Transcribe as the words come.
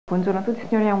Buongiorno a tutti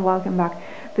signori and welcome back.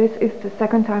 This is the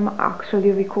second time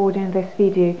actually recording this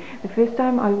video. The first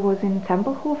time I was in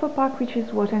Tempelhofer Feld, which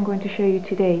is what I'm going to show you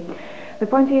today. The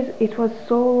point is, it was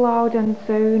so loud and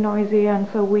so noisy and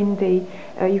so windy,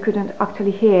 you couldn't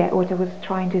actually hear what I was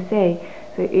trying to say,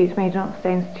 so it made no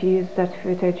sense to use that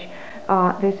footage.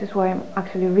 This is why I'm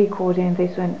actually recording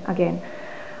this one again.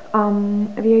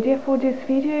 The idea for this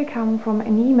video came from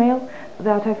an email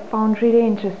that I found really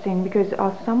interesting because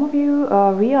some of you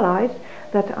realized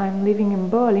that I'm living in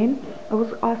Berlin. I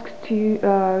was asked to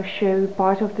show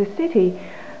part of the city,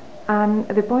 and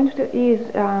the point is,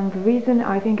 the reason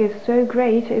I think is so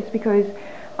great is because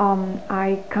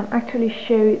I can actually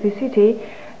show the city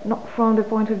not from the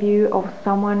point of view of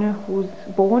someone who's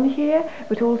born here,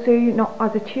 but also not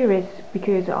as a tourist,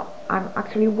 because I'm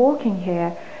actually working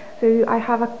here. So I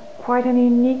have quite an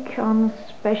unique and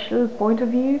special point of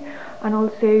view, and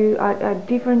also a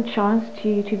different chance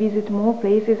to visit more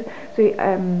places. So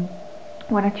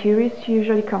when a tourist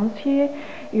usually comes here,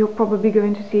 you're probably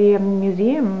going to see a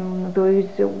museum, those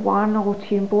one or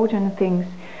two important things.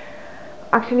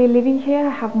 Actually living here,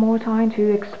 I have more time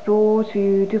to explore,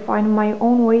 to find my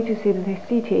own way to see the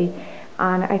city,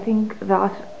 and I think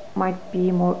that might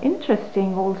be more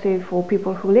interesting also for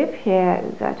people who live here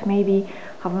that maybe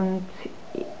haven't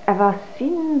ever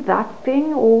seen that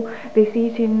thing, or they see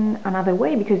it in another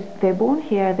way because they're born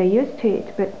here, they're used to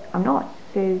it, but I'm not.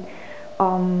 So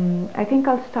I think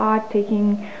I'll start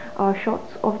taking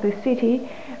shots of the city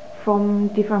from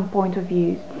different point of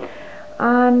views,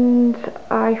 and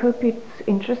I hope it's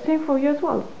interesting for you as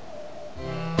well.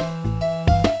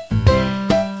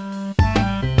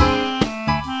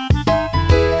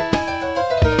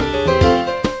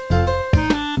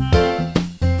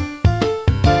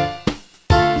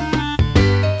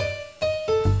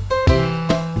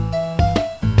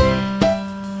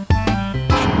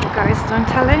 Guys, don't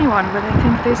tell anyone, but I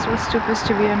think this was supposed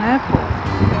to be an airport.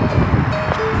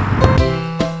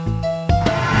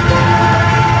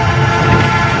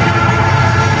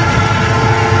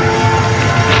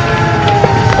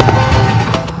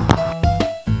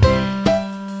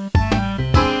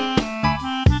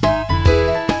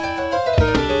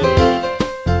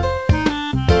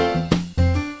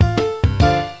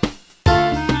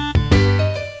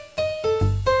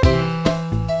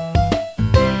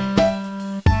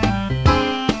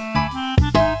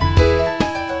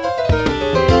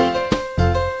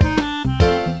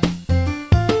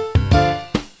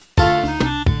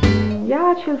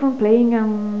 Children playing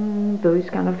and those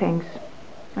kind of things.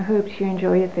 I hope you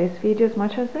enjoyed this video as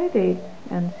much as I did,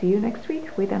 and see you next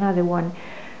week with another one.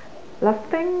 Last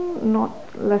thing, not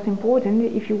less important,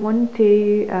 if you want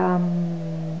to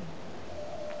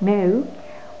know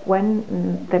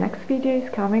when the next video is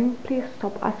coming, please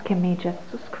stop asking me, just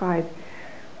subscribe.